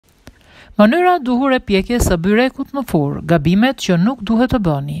Mënyra duhur e pjekjes së byrekut në furrë, gabimet që nuk duhet të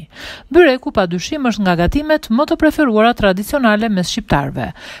bëni. Byreku padyshim është nga gatimet më të preferuara tradicionale mes shqiptarëve,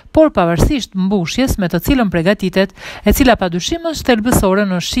 por pavarësisht mbushjes me të cilën përgatitet, e cila padyshim është thelbësore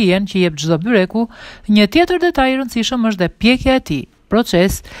në shijen që jep çdo byreku, një tjetër detaj i rëndësishëm është dhe pjekja e tij,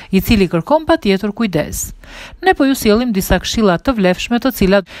 proces i cili kërkon patjetër kujdes. Ne po ju sjellim disa këshilla të vlefshme të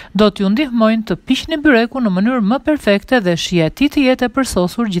cilat do t'ju ndihmojnë të piqni byrekun në mënyrë më perfekte dhe shija e tij të jetë e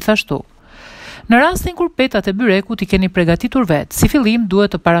përsosur gjithashtu. Në rastin kur petat e byrekut i keni përgatitur vetë, si fillim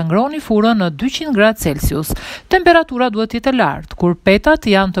duhet të parangroni furrën në 200 gradë Celsius. Temperatura duhet të jetë e lartë. Kur petat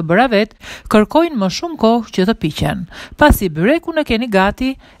janë të bëra vetë, kërkojnë më shumë kohë që të piqen. Pasi byrekun e keni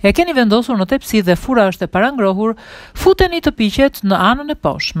gati, e keni vendosur në tepsi dhe furra është e parangrohur, futeni të piqet në anën e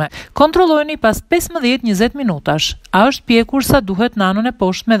poshtme. Kontrollojeni pas 15-20 minutash, a është pjekur sa duhet në anën e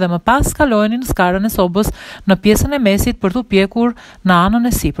poshtme dhe më pas kalojeni në skarën e sobës në pjesën e mesit për t'u pjekur në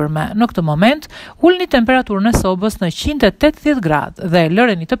anën e sipërme. Në këtë moment ulni temperaturën e sobës në 180 gradë dhe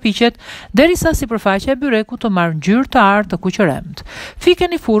lëreni të piqet derisa sipërfaqja e byrekut të marrë ngjyrë të artë të kuqëremt.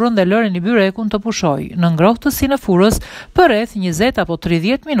 Fikeni furrën dhe lëreni byrekun të pushojë në ngrohtësinë e furrës për rreth 20 apo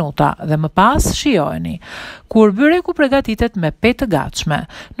 30 minuta dhe më pas shijojeni. Kur byreku përgatitet me petë të gatshme.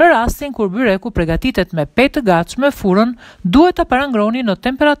 Në rastin kur byreku përgatitet me petë të gatshme, furrën duhet ta parangroni në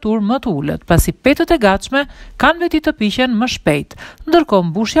temperaturë më të ulët, pasi petët e gatshme kanë veti të piqen më shpejt, ndërkohë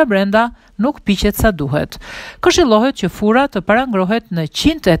mbushja brenda nuk piqet sa duhet. Këshillohet që furra të parangrohet në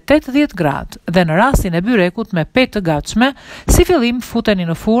 180 gradë dhe në rastin e byrekut me petë të gatshme, si fillim futeni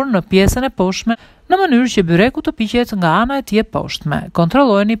në furrë në pjesën e poshtme në mënyrë që byreku të piqet nga ana e tij e poshtme.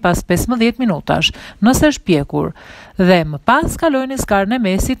 Kontrollojeni pas 15 minutash nëse është pjekur dhe më pas kalojeni skarën e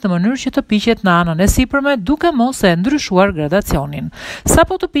mesit në mënyrë që të piqet në anën e sipërme duke mos e ndryshuar gradacionin.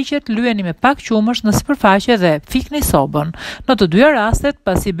 Sapo të piqet, lyeni me pak qumësht në sipërfaqe dhe fikni sobën. Në të dyja rastet,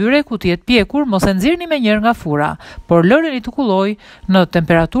 pasi byreku të jetë pjekur, mos e nxirrni menjëherë nga furra, por lëreni të kulojë në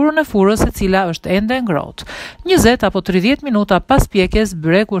temperaturën e furrës e cila është ende e ngrohtë. 20 apo 30 minuta pas pjekjes,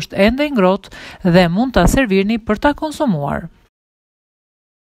 byreku është ende i ngrohtë dhe mund ta servirni për ta konsumuar.